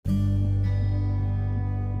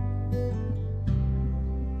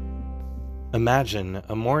Imagine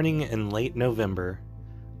a morning in late November,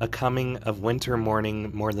 a coming of winter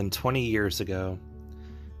morning more than 20 years ago.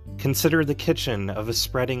 Consider the kitchen of a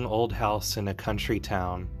spreading old house in a country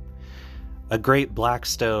town. A great black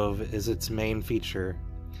stove is its main feature,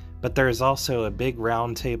 but there is also a big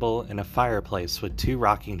round table and a fireplace with two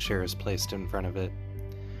rocking chairs placed in front of it.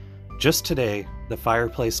 Just today, the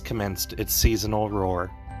fireplace commenced its seasonal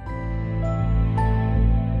roar.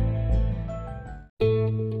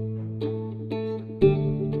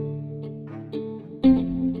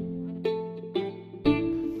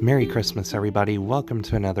 Merry Christmas, everybody. Welcome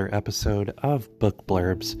to another episode of Book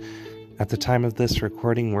Blurbs. At the time of this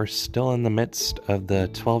recording, we're still in the midst of the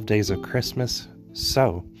 12 days of Christmas.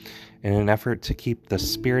 So, in an effort to keep the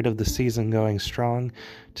spirit of the season going strong,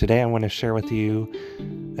 today I want to share with you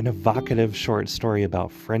an evocative short story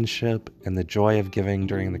about friendship and the joy of giving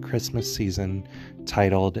during the Christmas season,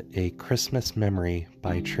 titled A Christmas Memory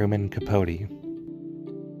by Truman Capote.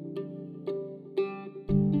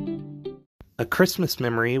 A Christmas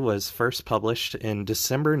Memory was first published in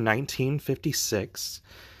December 1956,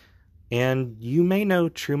 and you may know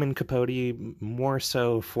Truman Capote more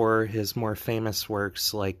so for his more famous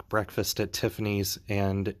works like Breakfast at Tiffany's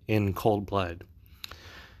and In Cold Blood.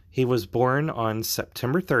 He was born on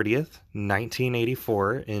September 30th,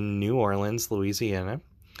 1984 in New Orleans, Louisiana.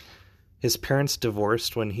 His parents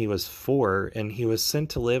divorced when he was 4, and he was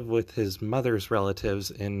sent to live with his mother's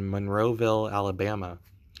relatives in Monroeville, Alabama.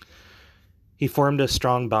 He formed a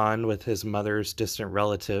strong bond with his mother's distant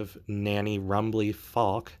relative, Nanny Rumbly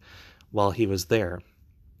Falk, while he was there.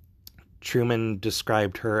 Truman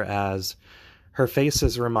described her as, "Her face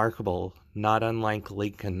is remarkable, not unlike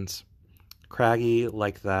Lincoln's, craggy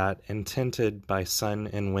like that, and tinted by sun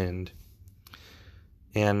and wind."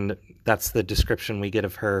 And that's the description we get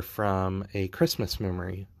of her from A Christmas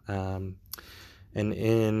Memory. And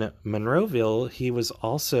in Monroeville, he was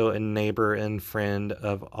also a neighbor and friend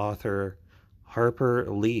of author Harper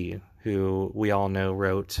Lee, who we all know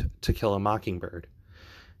wrote To Kill a Mockingbird.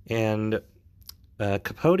 And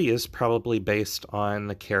Capote is probably based on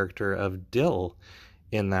the character of Dill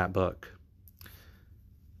in that book.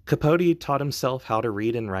 Capote taught himself how to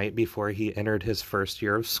read and write before he entered his first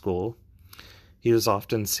year of school. He was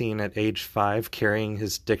often seen at age 5 carrying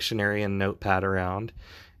his dictionary and notepad around,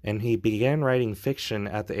 and he began writing fiction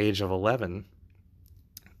at the age of 11.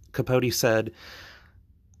 Capote said,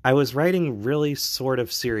 "I was writing really sort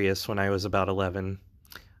of serious when I was about 11.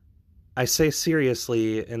 I say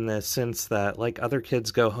seriously in the sense that, like other kids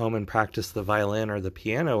go home and practice the violin or the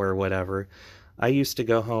piano or whatever, I used to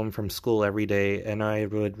go home from school every day and I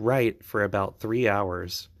would write for about 3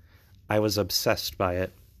 hours. I was obsessed by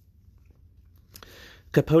it."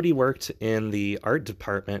 Capote worked in the art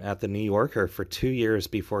department at the New Yorker for 2 years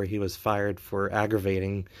before he was fired for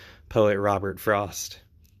aggravating poet Robert Frost.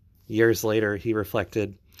 Years later, he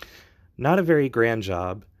reflected, "Not a very grand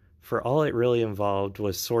job, for all it really involved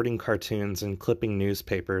was sorting cartoons and clipping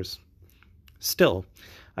newspapers. Still,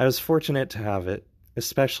 I was fortunate to have it,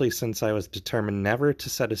 especially since I was determined never to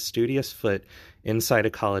set a studious foot inside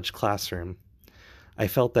a college classroom. I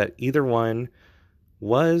felt that either one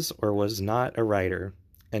was or was not a writer,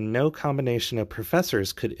 and no combination of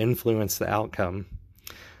professors could influence the outcome.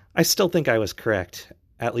 I still think I was correct,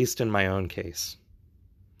 at least in my own case."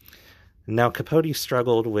 Now, Capote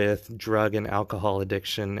struggled with drug and alcohol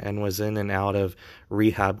addiction and was in and out of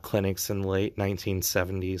rehab clinics in the late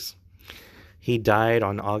 1970s. He died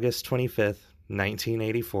on August 25th,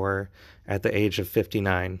 1984, at the age of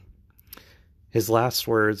 59. His last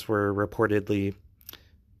words were reportedly,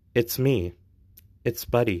 "It's me. It's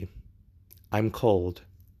Buddy. I'm cold."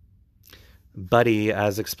 Buddy,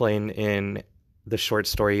 as explained in the short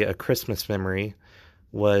story A Christmas Memory,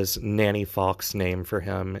 was Nanny Falk's name for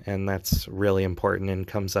him, and that's really important and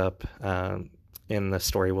comes up in the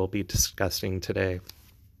story we'll be discussing today.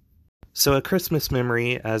 So A Christmas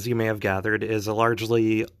Memory, as you may have gathered, is a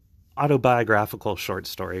largely autobiographical short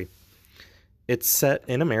story. It's set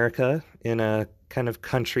in America in a kind of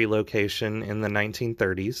country location in the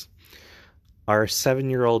 1930s. Our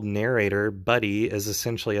 7-year-old narrator, Buddy, is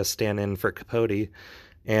essentially a stand-in for Capote,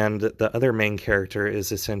 and the other main character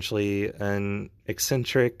is essentially an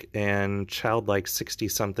eccentric and childlike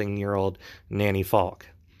 60-something-year-old Nanny Falk.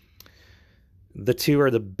 The two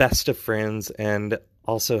are the best of friends and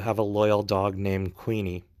also have a loyal dog named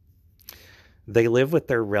Queenie. They live with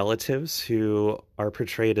their relatives, who are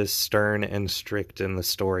portrayed as stern and strict in the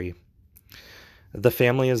story. The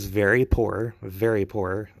family is very poor,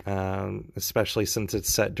 especially since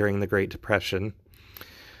it's set during the Great Depression.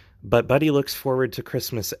 But Buddy looks forward to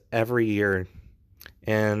Christmas every year,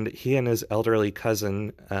 and he and his elderly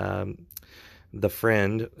cousin the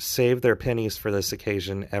friend, save their pennies for this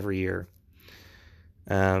occasion every year.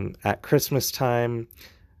 At Christmas time,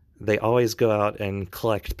 they always go out and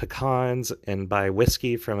collect pecans and buy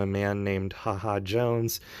whiskey from a man named Ha Ha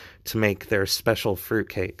Jones to make their special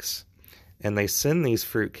fruitcakes. And they send these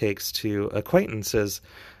fruitcakes to acquaintances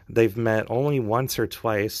they've met only once or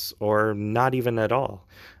twice, or not even at all.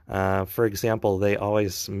 For example, they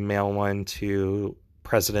always mail one to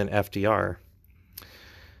President FDR.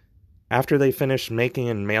 After they finish making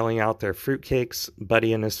and mailing out their fruitcakes,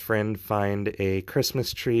 Buddy and his friend find a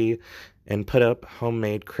Christmas tree and put up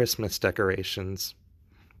homemade Christmas decorations.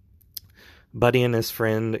 Buddy and his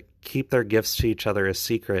friend keep their gifts to each other a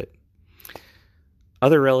secret.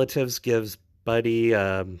 Other relatives give Buddy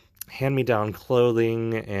hand-me-down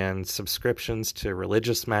clothing and subscriptions to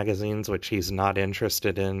religious magazines, which he's not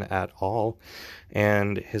interested in at all.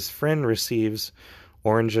 And his friend receives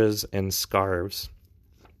oranges and scarves.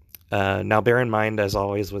 Now, bear in mind, as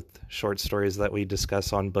always with short stories that we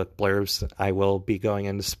discuss on book blurbs, I will be going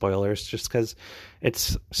into spoilers just because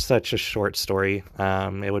it's such a short story.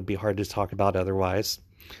 It would be hard to talk about otherwise.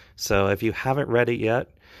 So if you haven't read it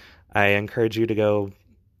yet, I encourage you to go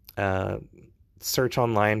search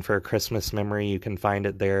online for A Christmas Memory. You can find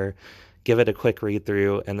it there. Give it a quick read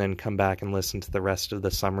through and then come back and listen to the rest of the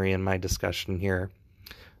summary in my discussion here.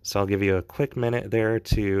 So I'll give you a quick minute there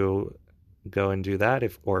to go and do that,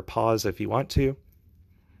 or pause if you want to.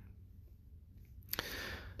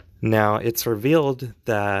 Now, it's revealed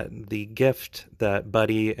that the gift that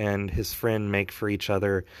Buddy and his friend make for each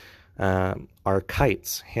other are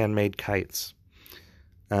kites, handmade kites.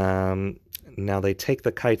 Now, they take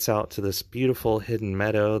the kites out to this beautiful hidden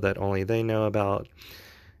meadow that only they know about,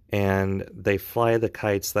 and they fly the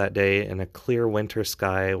kites that day in a clear winter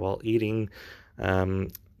sky while eating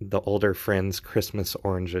the older friend's Christmas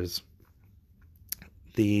oranges.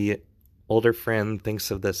 The older friend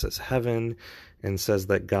thinks of this as heaven and says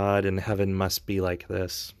that God in heaven must be like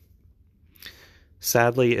this.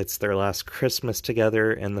 Sadly, it's their last Christmas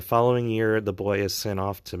together, and the following year the boy is sent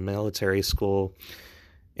off to military school.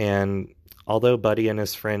 And although Buddy and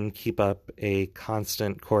his friend keep up a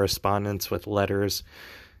constant correspondence with letters,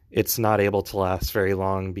 it's not able to last very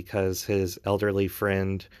long because his elderly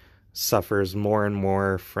friend suffers more and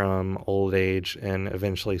more from old age and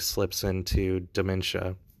eventually slips into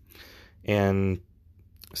dementia. And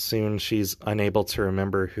soon she's unable to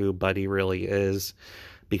remember who Buddy really is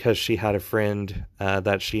because she had a friend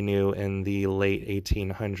that she knew in the late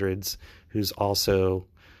 1800s who also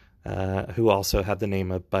had the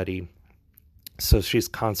name of Buddy. So she's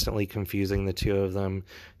constantly confusing the two of them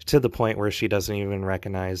to the point where she doesn't even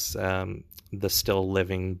recognize the still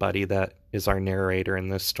living Buddy that is our narrator in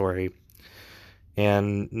this story.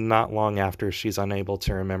 And not long after she's unable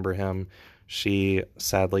to remember him, she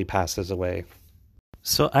sadly passes away.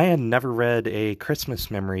 So I had never read A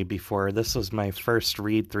Christmas Memory before. This was my first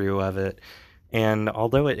read through of it. And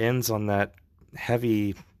although it ends on that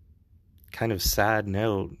heavy, kind of sad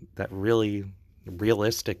note, that really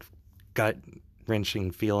realistic,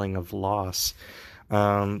 gut-wrenching feeling of loss,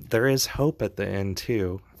 there is hope at the end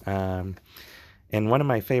too. And one of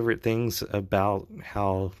my favorite things about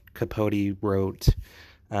how Capote wrote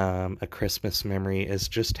A Christmas Memory is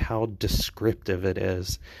just how descriptive it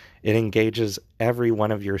is. It engages every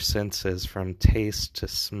one of your senses, from taste to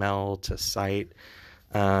smell to sight.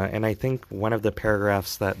 And I think one of the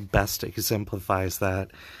paragraphs that best exemplifies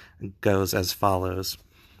that goes as follows.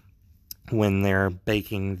 When they're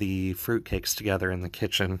baking the fruitcakes together in the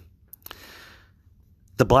kitchen.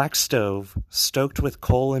 The black stove, stoked with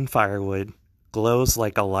coal and firewood, glows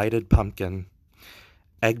like a lighted pumpkin.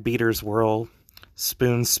 Egg beaters whirl,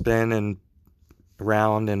 spoons spin and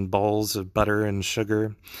round in bowls of butter and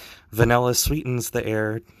sugar. Vanilla sweetens the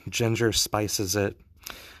air, ginger spices it.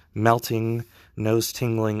 Melting,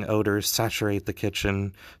 nose-tingling odors saturate the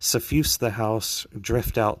kitchen, suffuse the house,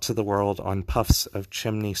 drift out to the world on puffs of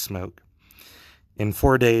chimney smoke. In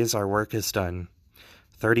 4 days our work is done.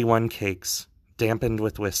 31 cakes, dampened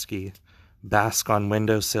with whiskey, bask on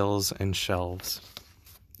windowsills and shelves.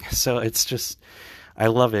 So it's just, I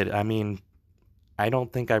love it. I mean, I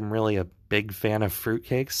don't think I'm really a big fan of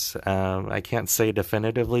fruitcakes. I can't say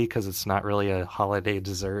definitively because it's not really a holiday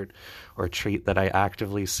dessert or treat that I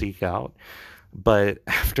actively seek out. But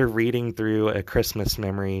after reading through A Christmas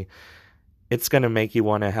Memory, it's going to make you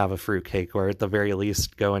want to have a fruitcake, or at the very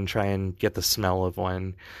least go and try and get the smell of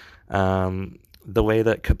one. The way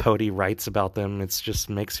that Capote writes about them, it just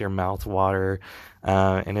makes your mouth water,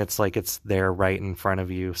 and it's like it's there right in front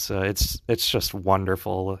of you. So it's just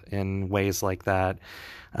wonderful in ways like that.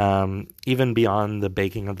 Even beyond the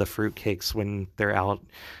baking of the fruitcakes, when they're out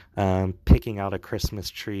picking out a Christmas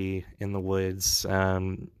tree in the woods,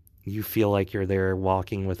 you feel like you're there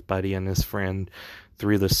walking with Buddy and his friend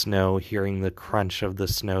through the snow, hearing the crunch of the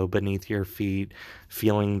snow beneath your feet,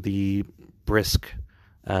 feeling the brisk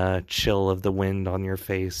chill of the wind on your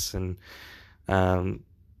face. And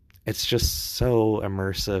it's just so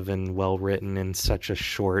immersive and well written in such a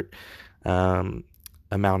short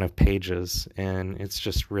amount of pages, and it's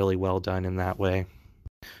just really well done in that way.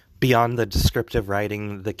 Beyond the descriptive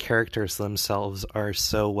writing, the characters themselves are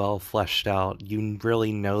so well fleshed out. You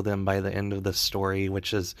really know them by the end of the story,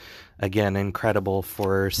 which is, again, incredible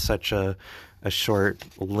for such a short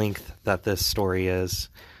length that this story is.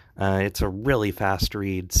 It's a really fast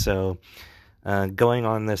read, so going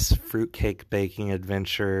on this fruitcake baking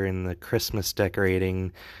adventure and the Christmas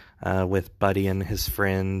decorating with Buddy and his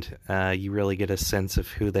friend, you really get a sense of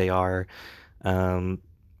who they are.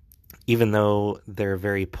 Even though they're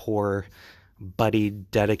very poor, Buddy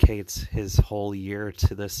dedicates his whole year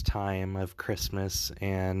to this time of Christmas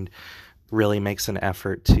and really makes an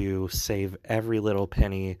effort to save every little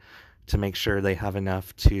penny to make sure they have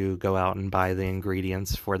enough to go out and buy the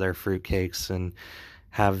ingredients for their fruitcakes and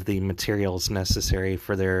have the materials necessary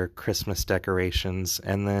for their Christmas decorations.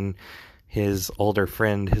 And then his older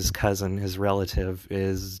friend, his cousin, his relative,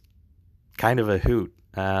 is kind of a hoot.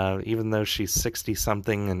 Even though she's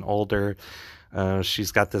 60-something and older,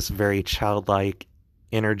 she's got this very childlike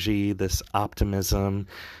energy, this optimism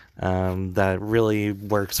that really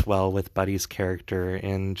works well with Buddy's character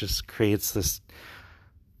and just creates this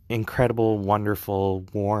incredible, wonderful,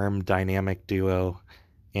 warm, dynamic duo.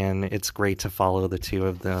 And it's great to follow the two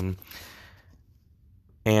of them.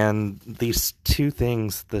 And these two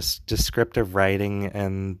things, this descriptive writing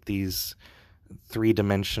and these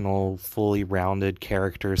three-dimensional, fully rounded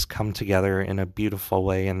characters, come together in a beautiful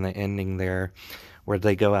way in the ending there, where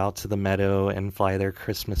they go out to the meadow and fly their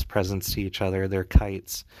Christmas presents to each other, their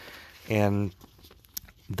kites. And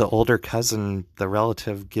the older cousin, the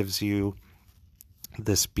relative, gives you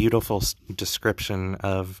this beautiful description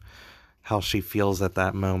of how she feels at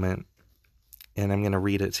that moment. And I'm going to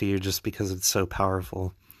read it to you just because it's so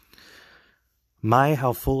powerful. "My,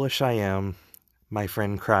 how foolish I am," my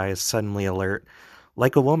friend cries, suddenly alert,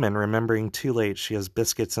 like a woman remembering too late she has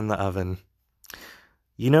biscuits in the oven.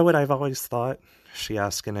 "You know what I've always thought?" she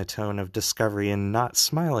asks in a tone of discovery and not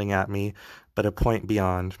smiling at me, but a point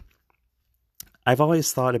beyond. "I've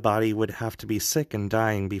always thought a body would have to be sick and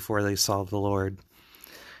dying before they saw the Lord.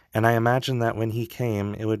 And I imagine that when he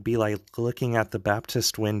came, it would be like looking at the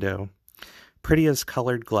Baptist window, pretty as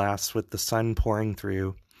colored glass with the sun pouring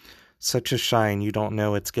through, such a shine you don't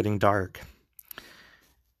know it's getting dark.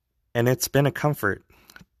 And it's been a comfort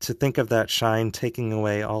to think of that shine taking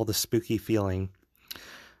away all the spooky feeling.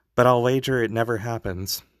 But I'll wager it never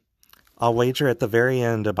happens. I'll wager at the very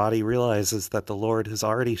end a body realizes that the Lord has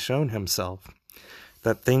already shown himself,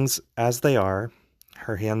 that things as they are,"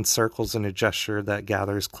 her hand circles in a gesture that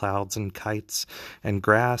gathers clouds and kites and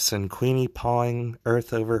grass and Queenie pawing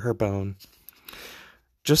earth over her bone.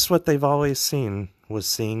 "Just what they've always seen was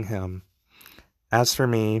seeing him. As for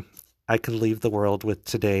me, I could leave the world with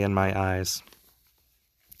today in my eyes."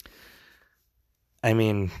 I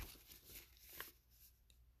mean,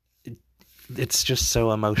 it's just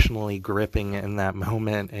so emotionally gripping in that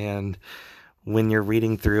moment, and when you're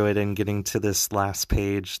reading through it and getting to this last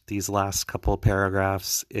page, these last couple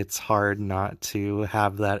paragraphs, it's hard not to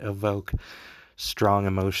have that evoke strong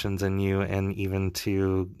emotions in you, and even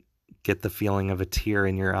to get the feeling of a tear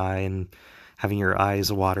in your eye and having your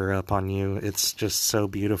eyes water up on you. It's just so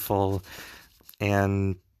beautiful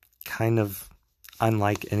and kind of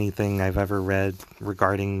unlike anything I've ever read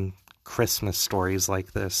regarding Christmas stories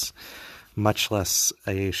like this, much less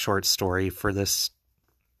a short story for this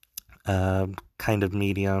kind of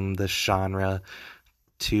medium, this genre.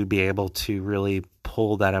 To be able to really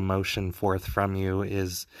pull that emotion forth from you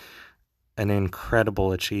is an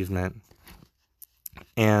incredible achievement.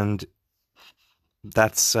 And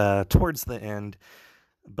that's towards the end,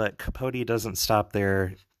 but Capote doesn't stop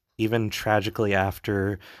there. Even tragically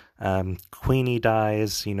after Queenie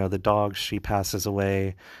dies, the dog, she passes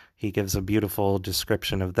away. He gives a beautiful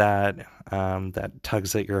description of that that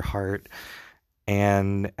tugs at your heart.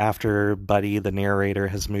 And after Buddy, the narrator,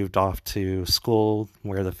 has moved off to school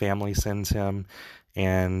where the family sends him,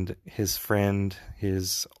 and his friend,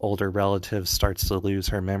 his older relative, starts to lose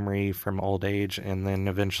her memory from old age and then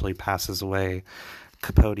eventually passes away,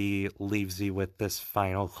 Capote leaves you with this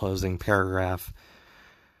final closing paragraph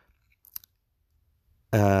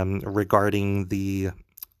regarding the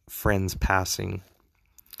friend's passing.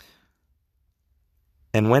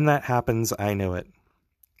 And when that happens, I know it.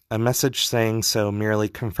 A message saying so merely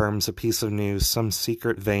confirms a piece of news some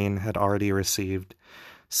secret vein had already received,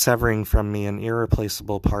 severing from me an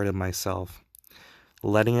irreplaceable part of myself,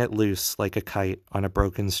 letting it loose like a kite on a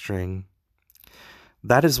broken string.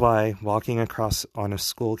 That is why, walking across on a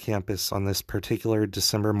school campus on this particular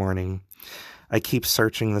December morning, I keep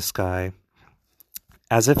searching the sky,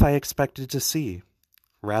 as if I expected to see,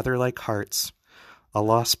 rather like hearts, a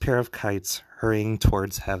lost pair of kites hurrying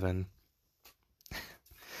towards heaven.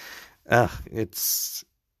 It's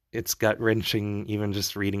gut-wrenching even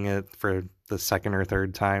just reading it for the second or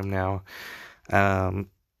third time now.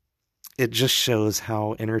 It just shows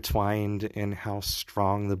how intertwined and how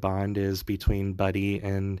strong the bond is between Buddy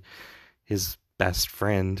and his best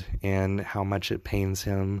friend, and how much it pains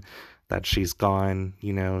him that she's gone.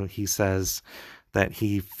 You know, he says that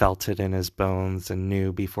he felt it in his bones and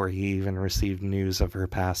knew before he even received news of her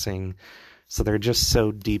passing. So they're just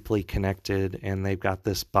so deeply connected, and they've got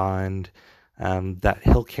this bond that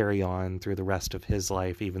he'll carry on through the rest of his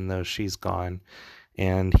life, even though she's gone.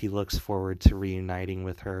 And he looks forward to reuniting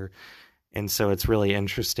with her. And so it's really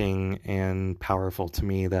interesting and powerful to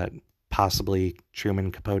me that possibly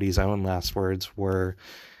Truman Capote's own last words were,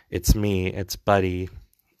 "It's me, it's Buddy,"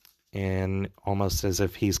 and almost as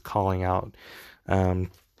if he's calling out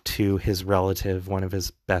to his relative, one of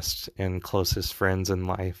his best and closest friends in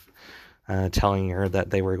life, telling her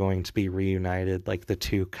that they were going to be reunited like the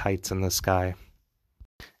two kites in the sky.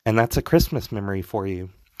 And that's a Christmas memory for you.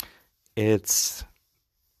 It's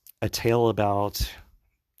a tale about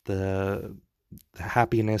the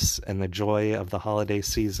happiness and the joy of the holiday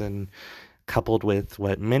season, coupled with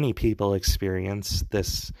what many people experience,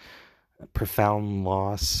 this profound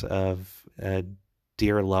loss of a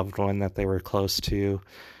dear loved one that they were close to.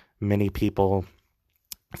 Many people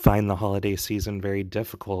find the holiday season very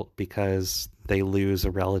difficult because they lose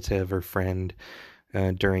a relative or friend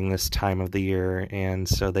during this time of the year, and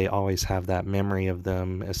so they always have that memory of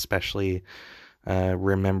them, especially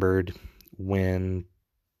remembered when,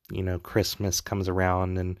 you know, Christmas comes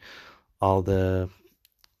around and all the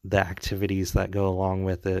activities that go along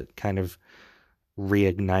with it kind of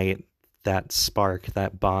reignite that spark,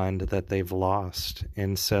 that bond that they've lost.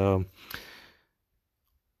 And so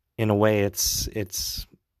in a way it's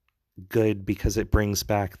good because it brings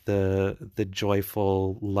back the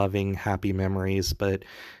joyful, loving, happy memories, but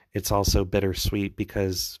it's also bittersweet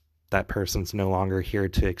because that person's no longer here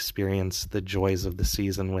to experience the joys of the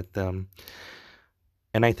season with them.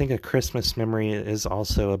 And I think a Christmas memory is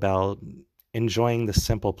also about enjoying the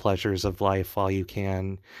simple pleasures of life while you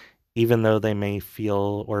can, even though they may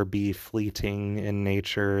feel or be fleeting in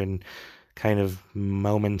nature and kind of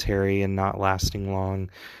momentary and not lasting long.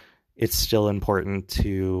 It's still important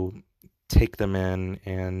to take them in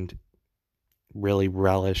and really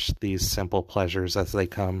relish these simple pleasures as they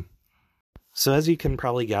come. So as you can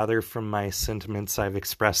probably gather from my sentiments I've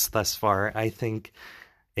expressed thus far, I think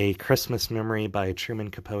A Christmas Memory by Truman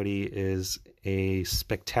Capote is a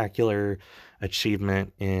spectacular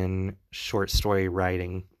achievement in short story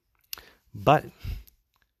writing. But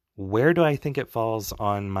where do I think it falls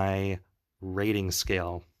on my rating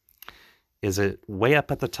scale? Is it way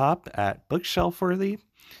up at the top at bookshelf worthy?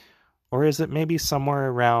 Or is it maybe somewhere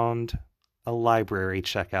around a library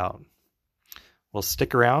checkout? Well,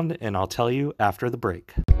 stick around and I'll tell you after the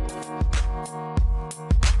break.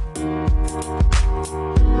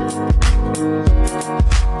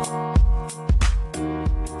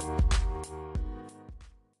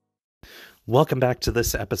 Welcome back to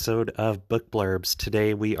this episode of Book Blurbs.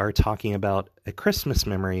 Today we are talking about A Christmas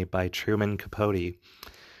Memory by Truman Capote.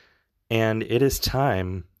 And it is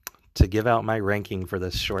time to give out my ranking for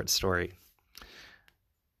this short story.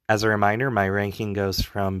 As a reminder, my ranking goes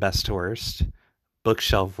from best to worst: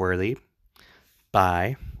 bookshelf worthy,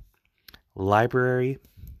 by library,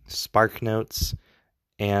 SparkNotes,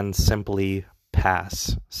 and simply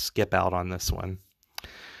pass, skip out on this one.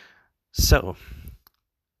 So,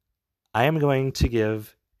 I am going to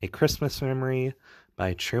give A Christmas Memory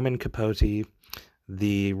by Truman Capote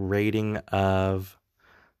the rating of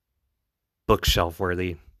bookshelf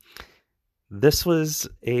worthy. This was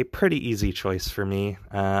a pretty easy choice for me.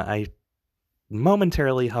 I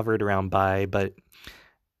momentarily hovered around by, but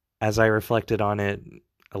as I reflected on it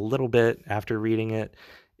a little bit after reading it,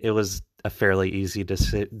 it was a fairly easy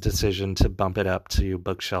decision to bump it up to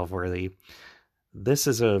bookshelf worthy. This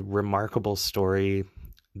is a remarkable story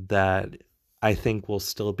that I think will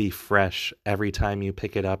still be fresh every time you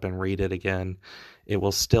pick it up and read it again. It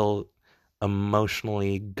will still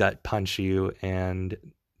emotionally gut punch you and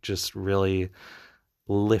just really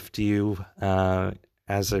lift you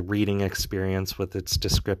as a reading experience with its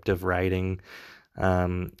descriptive writing,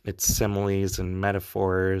 its similes and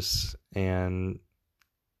metaphors, and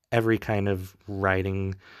every kind of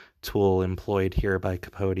writing tool employed here by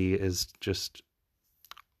Capote is just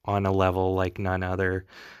on a level like none other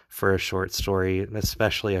for a short story,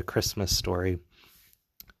 especially a Christmas story.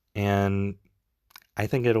 And I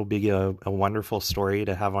think it'll be a wonderful story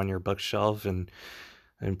to have on your bookshelf, and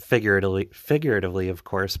figuratively, of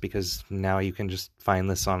course, because now you can just find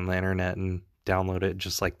this on the internet and download it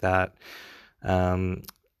just like that.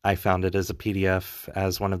 I found it as a PDF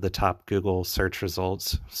as one of the top Google search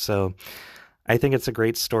results. So I think it's a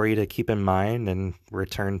great story to keep in mind and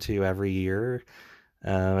return to every year.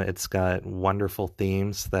 It's got wonderful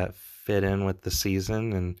themes that fit in with the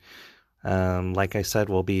season, and like I said,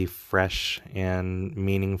 will be fresh and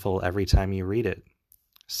meaningful every time you read it.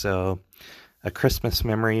 So A Christmas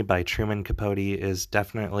Memory by Truman Capote is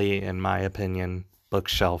definitely, in my opinion,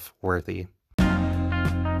 bookshelf worthy.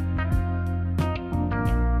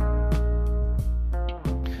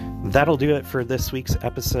 That'll do it for this week's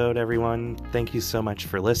episode, everyone. Thank you so much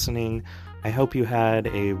for listening. I hope you had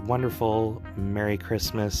a wonderful Merry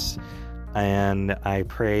Christmas, and I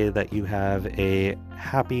pray that you have a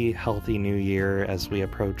happy, healthy new year as we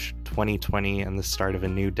approach 2020 and the start of a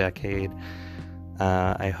new decade.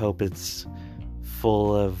 I hope it's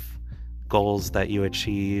full of goals that you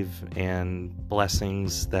achieve and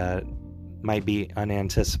blessings that might be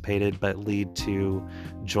unanticipated but lead to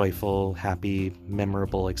joyful, happy,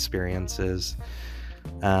 memorable experiences.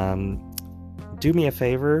 Do me a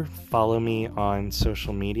favor, follow me on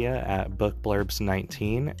social media at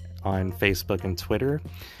bookblurbs19 on Facebook and Twitter.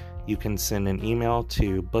 You can send an email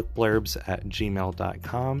to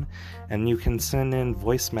bookblurbs@gmail.com, and you can send in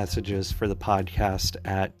voice messages for the podcast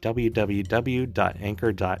at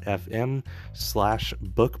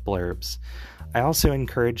www.anchor.fm/bookblurbs. I also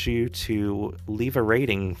encourage you to leave a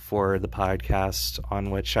rating for the podcast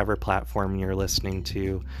on whichever platform you're listening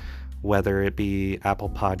to, whether it be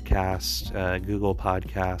Apple Podcast, Google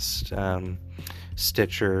Podcast,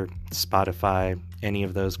 Stitcher, Spotify, any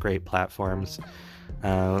of those great platforms.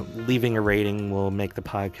 Leaving a rating will make the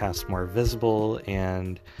podcast more visible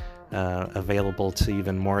and available to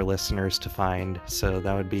even more listeners to find, so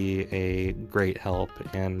that would be a great help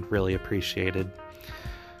and really appreciated.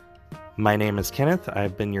 My name is Kenneth.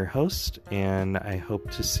 I've been your host, and I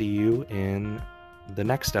hope to see you in the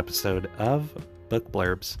next episode of Book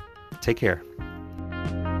Blurbs. Take care.